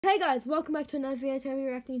Hey guys, welcome back to another video. Today we're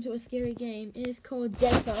reacting to a scary game. It is called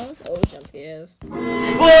Dead Cells. Oh, jump scares.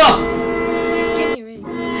 Whoa! Get me ready.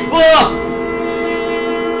 Whoa!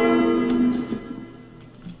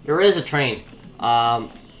 There is a train.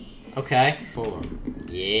 Okay.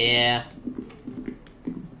 Yeah.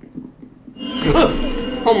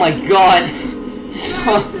 Oh my god!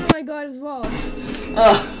 Oh my god as well.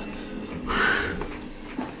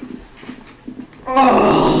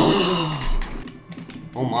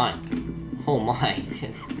 Oh my. Oh my.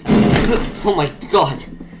 Oh my god.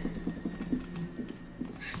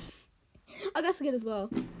 I got scared as well.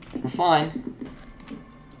 We're fine.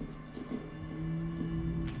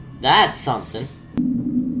 That's something.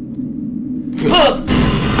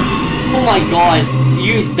 Oh my god.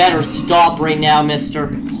 You better stop right now,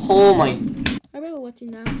 mister. Oh my. I remember watching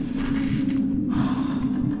that.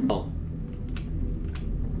 Oh.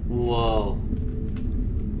 Whoa.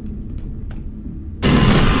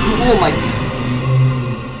 Oh my.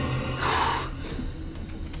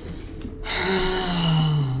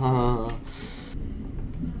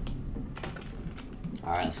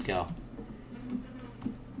 Alright, let's go.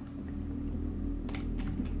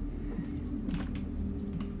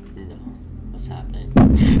 No. What's happening?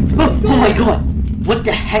 Oh my god! What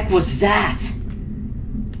the heck was that?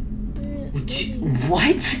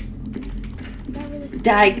 What?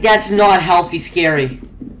 That's not healthy scary.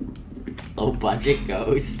 Low budget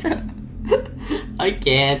ghost. I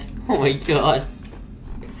can't. Oh my god.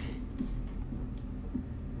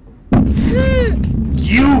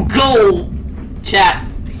 You go! Chat.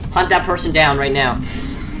 Hunt that person down right now.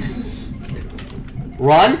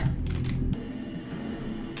 Run?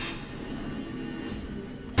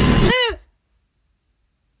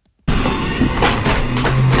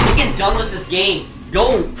 Get done with this game.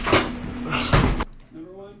 Go!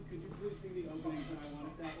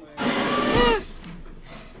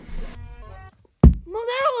 What's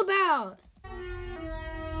that all about?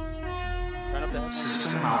 Turn up that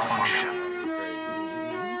system malfunction.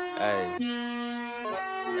 Hey.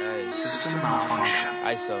 Hey. System malfunction.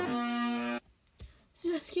 ISO.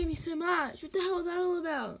 That scared me so much. What the hell was that all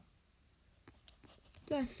about?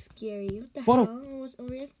 That's scary. What the hell?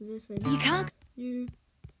 What is this? You can't. You.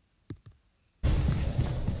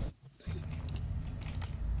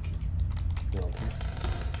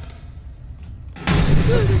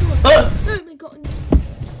 Oh my god.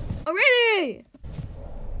 Already!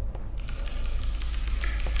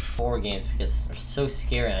 Horror games because they're so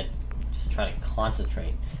scary and I just try to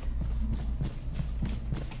concentrate.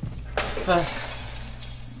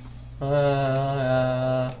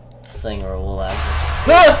 Sing or will God!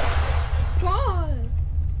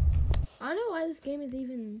 I don't know why this game is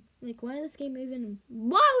even why was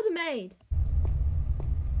it made?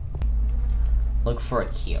 Look for a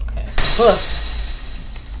key, okay.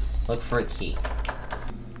 Look for a key.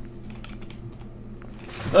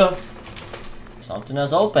 Something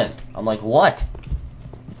is open. I'm like, what?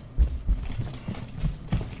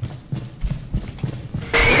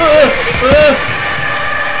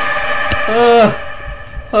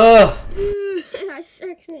 Dude, I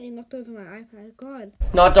accidentally knocked over my iPad. God.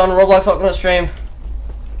 Not done Roblox, not gonna stream.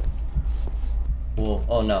 Whoa,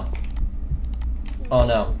 oh no. Oh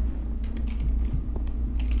no.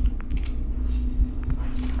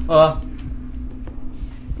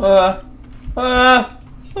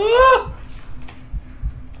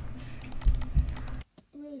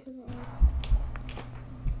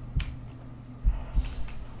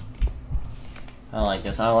 I don't like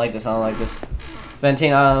this, I don't like this, I don't like this.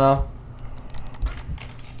 Venting, I don't know.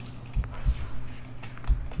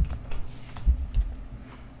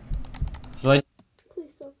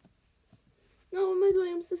 Please stop. No, what am I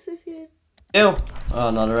doing? I'm so scared. Ew. Oh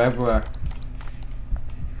no, they're everywhere.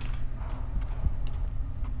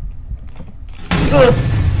 Oh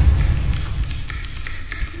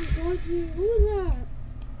God, dude, who was that?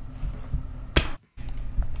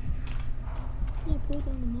 Oh, I pulled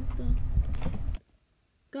down the monster.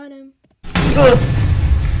 Got him. I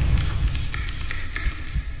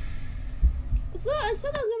thought that was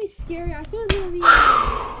gonna be scary. I thought it was gonna be.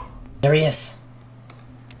 There he is.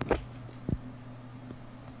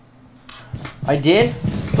 I did?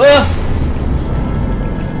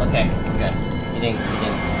 Okay, good. You didn't.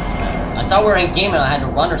 I saw we were in game and I had to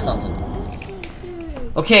run or something.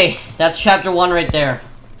 Okay, that's chapter 1 right there.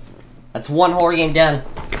 That's one horror game done.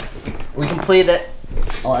 We completed it.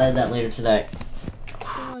 I'll edit that later today.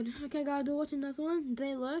 God. Okay, guys, do watch another one. Did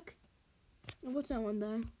they look? I'll watch that one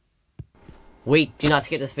though. Wait, do not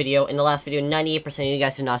skip this video. In the last video, 98% of you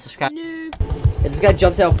guys did not subscribe. Noob. If this guy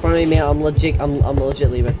jumps out in front of me, man, I'm legit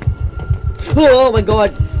leaving. Oh my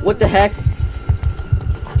god, what the heck?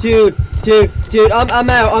 Dude, I'm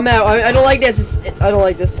out. I don't like this. I don't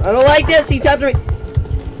like this. He's after me.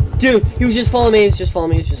 Dude, he was just following me. I'm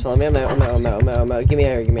out. Get me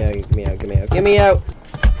out. Get me out.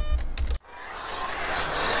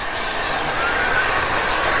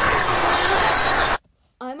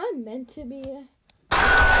 Am I meant to be?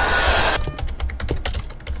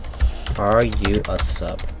 Are you a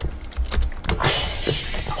sub?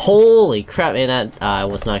 Holy crap, man, that, I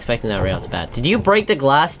was not expecting that right off the bat. Did you break the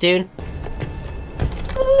glass, dude?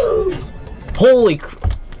 Holy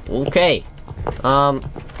okay. This one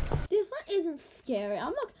isn't scary.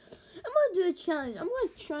 I'm gonna do a challenge. I'm gonna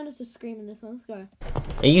try not to scream in this one. Let's go.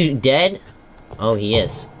 Are you dead? Oh, he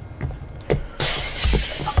is.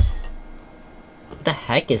 What the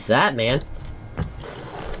heck is that, man?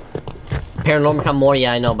 Paranormal come more,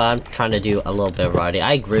 yeah, I know, but I'm trying to do a little bit of variety.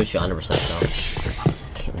 I agree with you 100% though.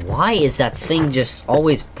 Why is that thing just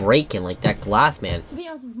always breaking like that glass, man? To be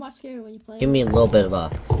honest, it's much scarier when you play. Give me a little bit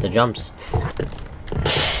of the jumps.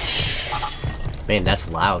 Man, that's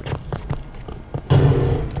loud.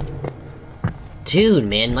 Dude,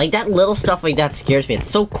 man, like that little stuff like that scares me. It's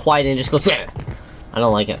so quiet and it just goes. I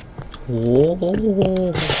don't like it.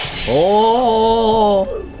 Whoa.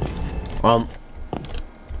 Oh.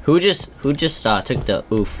 Who just took the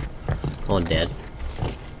oof? Someone dead.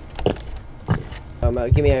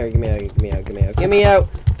 Get me out.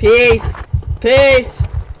 Peace.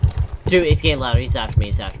 Dude, it's getting louder. He's after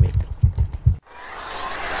me.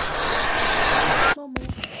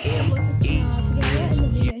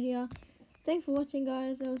 Thanks for watching,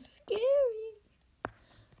 guys. That was scary.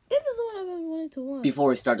 This is the one I've ever wanted to watch. Before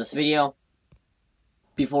we start this video,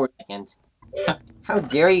 how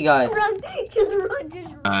dare you guys? Just run.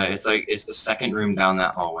 It's the second room down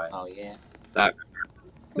that hallway. Oh yeah. That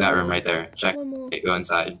room right there. Check it. Go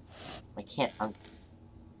inside. I can't hunt this.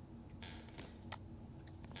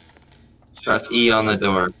 Press E on the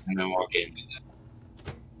door and then walk in.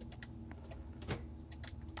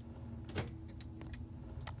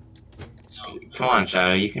 Come on,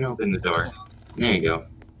 Shadow. You can open the door. There you go.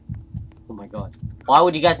 Oh my god. Why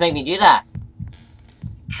would you guys make me do that?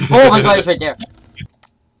 Oh my god, he's right there. Can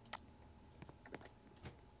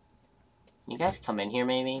you guys come in here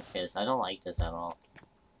maybe? Because I don't like this at all.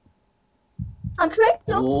 I'm trying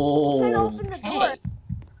to open the door.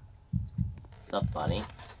 What's up, buddy?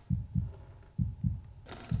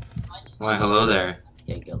 Why, hello there. Let's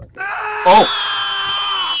get a good look at this. Oh!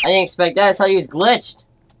 I didn't expect that. I thought he was glitched.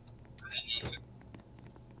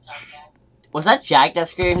 Was that Jack that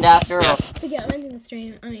screamed after? Yeah. Forget, I'm ending the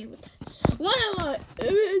stream. I mean, what am I?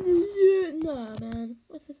 Nah, man.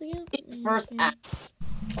 What's this again? First act.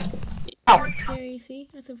 Scary, see?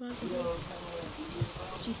 That's a fun thing.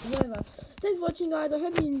 Whatever. Thanks for watching, guys. I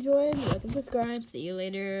hope you enjoyed. Like and subscribe. See you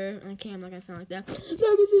later. Okay, I'm not gonna sound like that. Like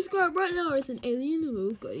and subscribe right now, or it's an alien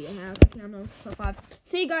roof. Go to your house. Okay, I'm on 5.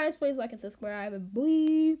 See you guys. Please like and subscribe.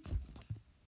 Bye.